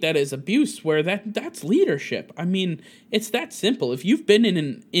 they take that as abuse, where that's leadership. I mean, it's that simple. If you've been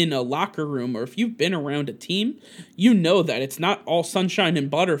in a locker room, or if you've been around a team, you know that it's not all sunshine and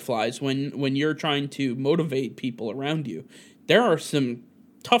butterflies when you're trying to motivate people around you. There are some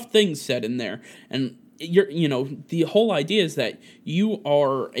tough things said in there, and the whole idea is that you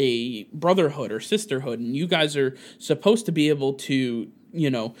are a brotherhood or sisterhood, and you guys are supposed to be able to,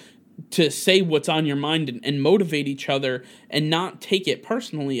 to say what's on your mind and motivate each other, and not take it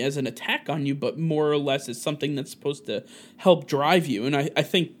personally as an attack on you, but more or less as something that's supposed to help drive you. And I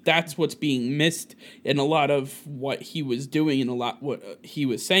think that's what's being missed in a lot of what he was doing, and a lot what he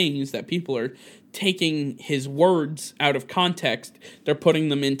was saying, is that people are taking his words out of context. They're putting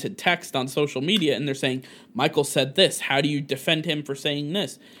them into text on social media, and they're saying, Michael said this, how do you defend him for saying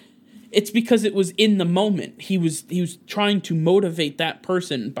this? It's because it was in the moment. He was trying to motivate that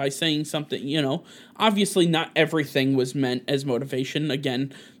person by saying something, Obviously not everything was meant as motivation.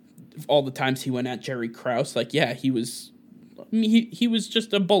 Again, all the times he went at Jerry Krause, he was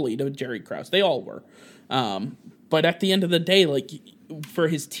just a bully to Jerry Krause. They all were. But at the end of the day, for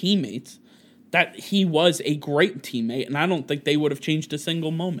his teammates, that he was a great teammate, and I don't think they would have changed a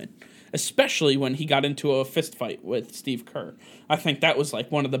single moment. Especially when he got into a fist fight with Steve Kerr. I think that was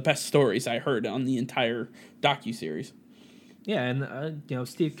one of the best stories I heard on the entire docuseries. Yeah, and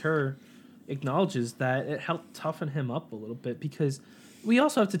Steve Kerr acknowledges that it helped toughen him up a little bit, because we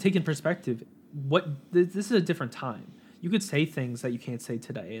also have to take in perspective this is a different time. You could say things that you can't say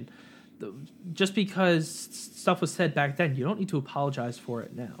today, and just because stuff was said back then, you don't need to apologize for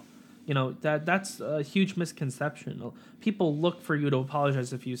it now. That's a huge misconception. People look for you to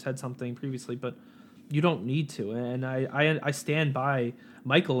apologize if you said something previously, but you don't need to. And I stand by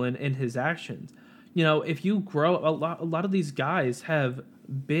Michael in his actions. If you grow, a lot of these guys have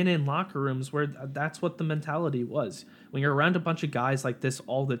been in locker rooms where that's what the mentality was. When you're around a bunch of guys like this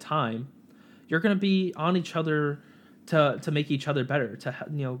all the time, you're going to be on each other to make each other better.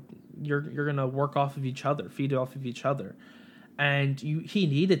 You're gonna work off of each other, feed off of each other, and he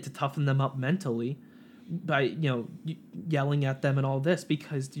needed to toughen them up mentally by yelling at them and all this,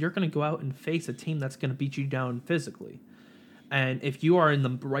 because you're gonna go out and face a team that's gonna beat you down physically, and if you are in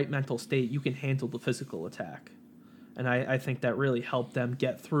the right mental state, you can handle the physical attack, and I think that really helped them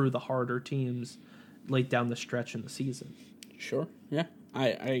get through the harder teams late down the stretch in the season. Sure, yeah,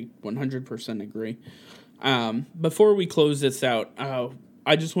 I 100% agree. Before we close this out,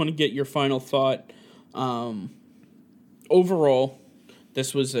 I just want to get your final thought. Overall,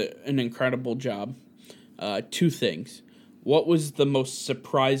 this was an incredible job. Two things. What was the most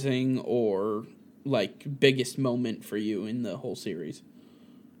surprising or biggest moment for you in the whole series?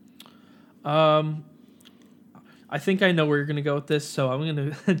 I think I know where you're going to go with this, so I'm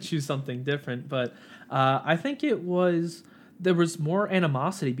going to choose something different. But I think there was more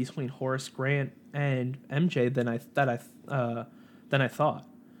animosity between Horace Grant and MJ than I thought.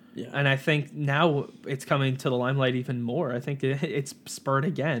 Yeah. And I think now it's coming to the limelight even more. I think it's spurred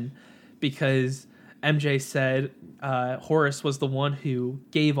again because MJ said Horace was the one who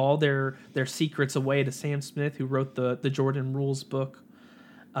gave all their secrets away to Sam Smith, who wrote the Jordan Rules book.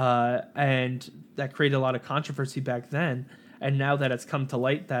 And that created a lot of controversy back then. And now that it's come to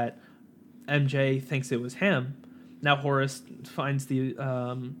light that MJ thinks it was him, now Horace finds he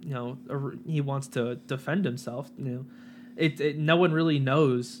wants to defend himself. No one really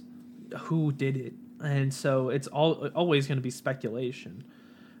knows who did it, and so it's always going to be speculation.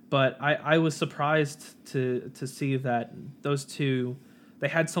 But I was surprised to see that those two, they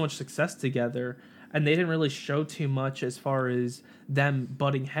had so much success together, and they didn't really show too much as far as them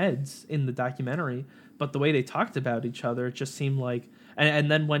butting heads in the documentary. But the way they talked about each other, it just seemed like, and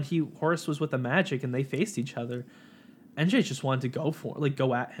then when Horace was with the Magic and they faced each other, NJ just wanted to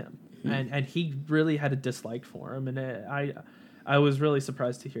go at him, and he really had a dislike for him, and I was really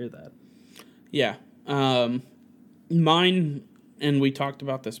surprised to hear that. Yeah, mine, and we talked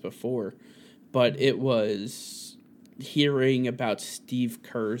about this before, but it was hearing about Steve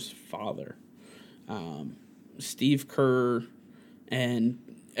Kerr's father. Steve Kerr and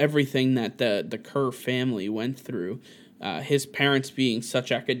everything that the Kerr family went through, his parents being such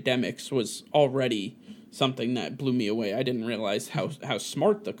academics was already something that blew me away. I didn't realize how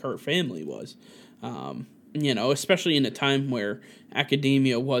smart the Kerr family was. Especially in a time where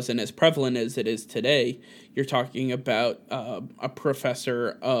academia wasn't as prevalent as it is today. You're talking about a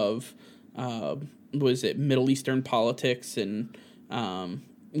professor of, Middle Eastern politics, and, and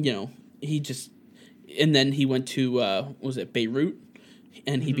then he went to, Beirut,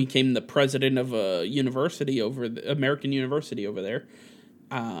 and he became the president of a university American university over there.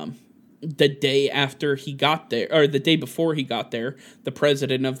 The day after he got there, or the day before he got there, the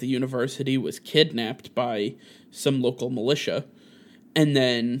president of the university was kidnapped by some local militia. And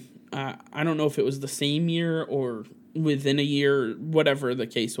then, I don't know if it was the same year or within a year, whatever the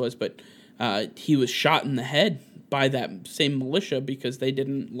case was, but he was shot in the head by that same militia because they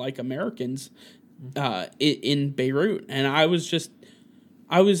didn't like Americans in Beirut. And I was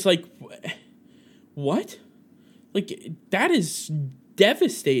like, what? That is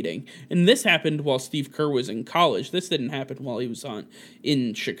devastating. And this happened while Steve Kerr was in college. This didn't happen while he was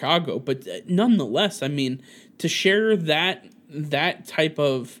in Chicago. But nonetheless, I mean, to share that type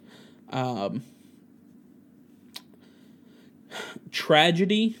of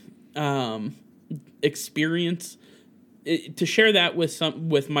tragedy experience, to share that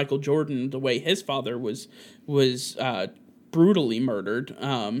with Michael Jordan, the way his father was brutally murdered.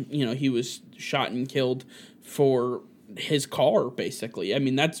 He was shot and killed for his car, basically. I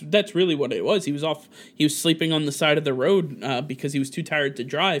mean, that's really what it was. He was sleeping on the side of the road because he was too tired to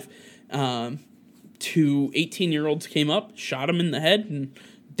drive. 2 18-year-olds came up, shot him in the head, and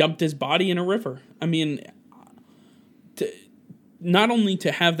dumped his body in a river. I mean, not only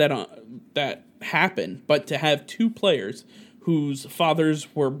to have that happen, but to have two players whose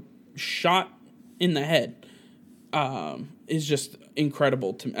fathers were shot in the head is just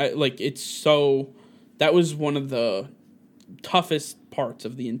incredible to me. That was one of the toughest parts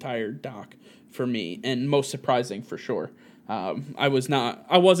of the entire doc for me, and most surprising for sure. I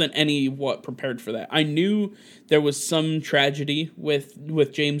wasn't prepared for that. I knew there was some tragedy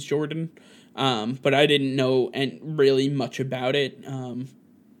with James Jordan, but I didn't know really much about it.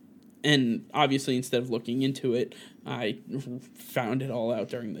 And obviously, instead of looking into it, I found it all out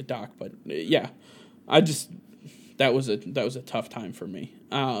during the doc. But yeah, that was a tough time for me.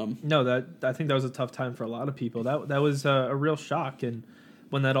 I think that was a tough time for a lot of people. That was a real shock, and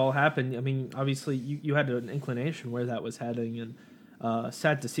when that all happened, I mean, obviously you had an inclination where that was heading, and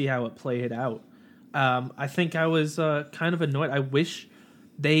sad to see how it played out. I think I was kind of annoyed. I wish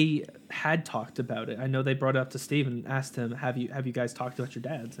they had talked about it. I know they brought it up to Steve and asked him, "Have you guys talked about your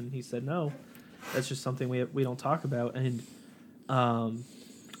dads?" And he said, "No, that's just something we don't talk about." And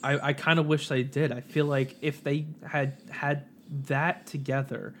I kind of wish they did. I feel like if they had that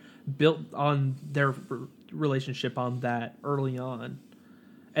together, built on their relationship on that early on,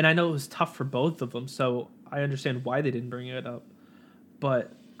 and I know it was tough for both of them, so I understand why they didn't bring it up.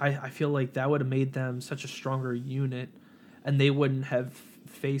 But I feel like that would have made them such a stronger unit, and they wouldn't have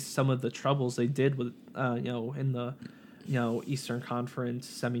faced some of the troubles they did with in the Eastern Conference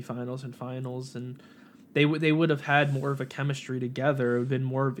semifinals and finals, and they would have had more of a chemistry together. It would have been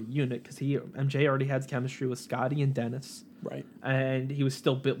more of a unit because MJ already had chemistry with Scotty and Dennis, right? And he was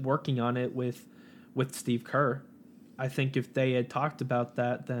still working on it with Steve Kerr. I think if they had talked about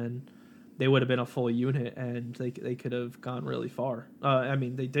that, then they would have been a full unit, and they could have gone really far. I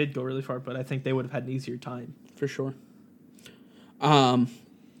mean, they did go really far, but I think they would have had an easier time. For sure.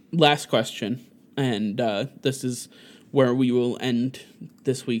 Last question, and this is where we will end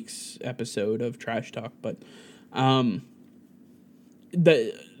this week's episode of Trash Talk. But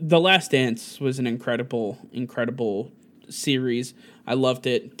the Last Dance was an incredible series. I loved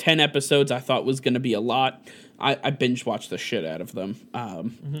it. 10 episodes I thought was going to be a lot. I binge watched the shit out of them.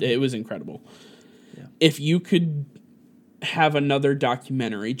 It was incredible. Yeah. If you could have another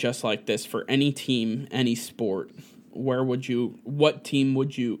documentary just like this for any team, any sport, what team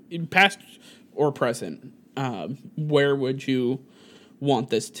would you, past or present, where would you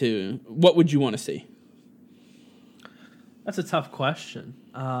want what would you want to see? That's a tough question.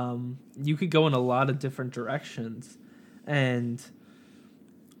 You could go in a lot of different directions, and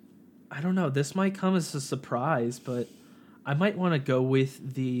I don't know, this might come as a surprise, but I might want to go with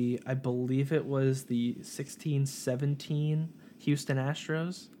I believe it was the 16-17 Houston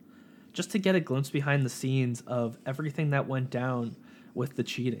Astros, just to get a glimpse behind the scenes of everything that went down with the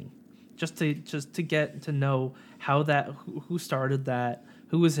cheating. Just to get to know how who started that,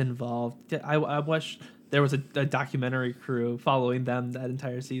 who was involved. I wish there was a documentary crew following them that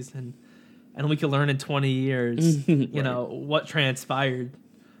entire season, and we could learn in 20 years, right, what transpired.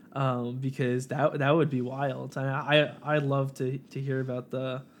 Because that would be wild. I love to hear about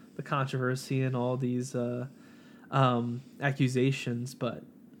the controversy and all these accusations, but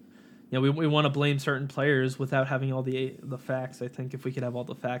we want to blame certain players without having all the facts. I think if we could have all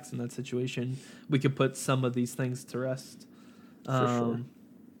the facts in that situation, we could put some of these things to rest. For sure.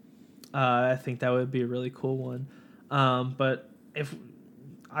 I think that would be a really cool one. But if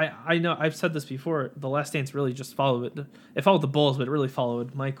I know I've said this before, the Last Dance really just followed it. It followed the Bulls, but it really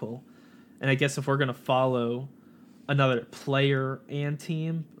followed Michael. And I guess if we're gonna follow another player and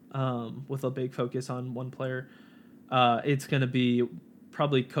team, with a big focus on one player, it's gonna be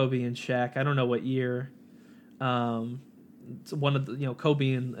probably Kobe and Shaq. I don't know what year. It's one of the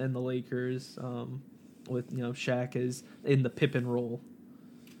Kobe and the Lakers, with Shaq is in the Pippen role.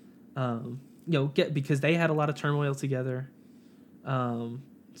 Because they had a lot of turmoil together.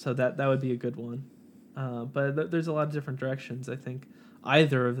 So that would be a good one. But there's a lot of different directions. I think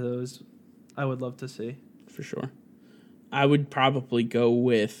either of those I would love to see. For sure. I would probably go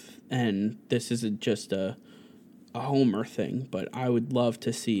with, and this isn't just a Homer thing, but I would love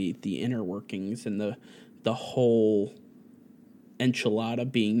to see the inner workings and the whole enchilada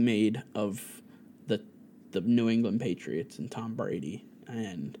being made of the New England Patriots and Tom Brady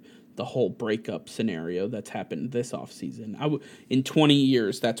and the whole breakup scenario that's happened this offseason. In 20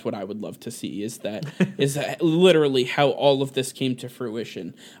 years, that's what I would love to see, is that literally how all of this came to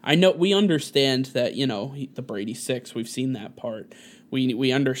fruition. I know we understand that, the Brady 6, we've seen that part.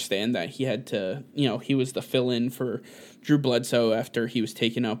 We understand that he had to, he was the fill-in for Drew Bledsoe after he was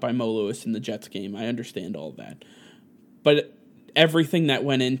taken out by Mo Lewis in the Jets game. I understand all that. But everything that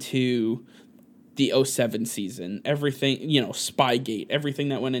went into the 07 season, everything, Spygate, everything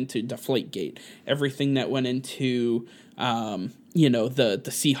that went into Deflategate, everything that went into, the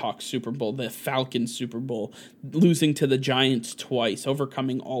Seahawks Super Bowl, the Falcons Super Bowl, losing to the Giants twice,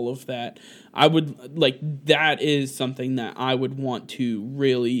 overcoming all of that. That is something that I would want to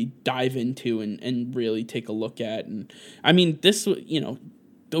really dive into and really take a look at. And I mean, this,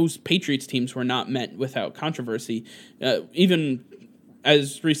 those Patriots teams were not met without controversy. Even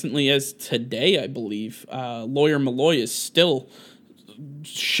as recently as today, I believe, Lawyer Malloy is still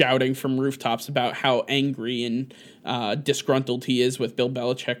shouting from rooftops about how angry and disgruntled he is with Bill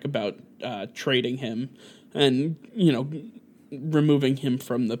Belichick about trading him and, removing him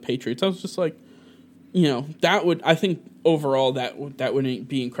from the Patriots. I was just like, I think overall that would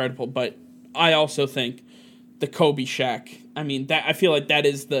be incredible. But I also think the Kobe Shaq. I mean, that I feel like that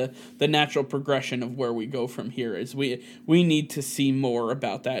is the natural progression of where we go from here. Is we need to see more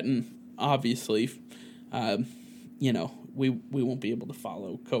about that, and obviously, we won't be able to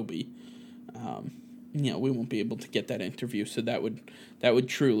follow Kobe. We won't be able to get that interview, so that would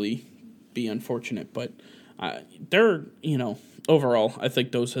truly be unfortunate. But they're overall, I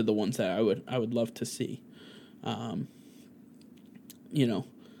think those are the ones that I would love to see.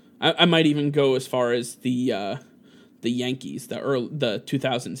 I might even go as far as the Yankees, the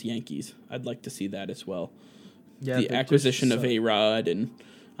 2000s Yankees. I'd like to see that as well. Yeah, the acquisition of A-Rod and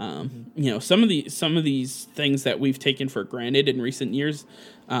some of these things that we've taken for granted in recent years.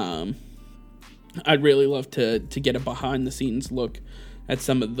 I'd really love to get a behind the scenes look at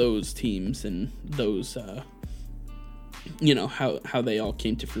some of those teams and those how they all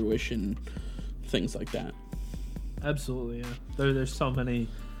came to fruition, things like that. Absolutely, yeah. There's so many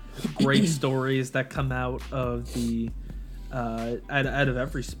great stories that come out of the out of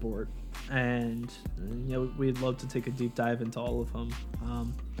every sport, and we'd love to take a deep dive into all of them.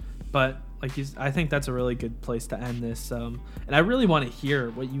 But I think that's a really good place to end this. And I really want to hear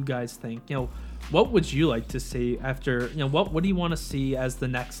what you guys think. What would you like to see after? What do you want to see as the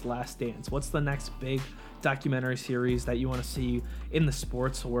next Last Dance? What's the next big documentary series that you want to see in the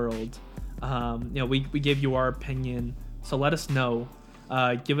sports world? We gave you our opinion, so let us know.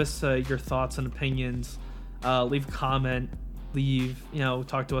 Give us your thoughts and opinions. Leave a comment.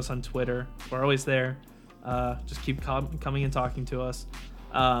 Talk to us on Twitter. We're always there. Just keep coming and talking to us.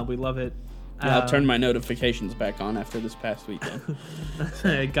 We love it. Yeah, I'll turn my notifications back on after this past weekend.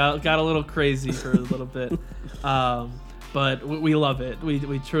 It got a little crazy for a little bit. But we love it.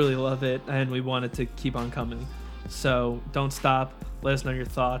 We truly love it, and we want it to keep on coming. So don't stop. Let us know your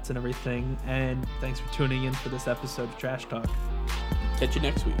thoughts and everything. And thanks for tuning in for this episode of Trash Talk. Catch you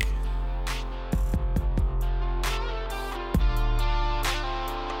next week.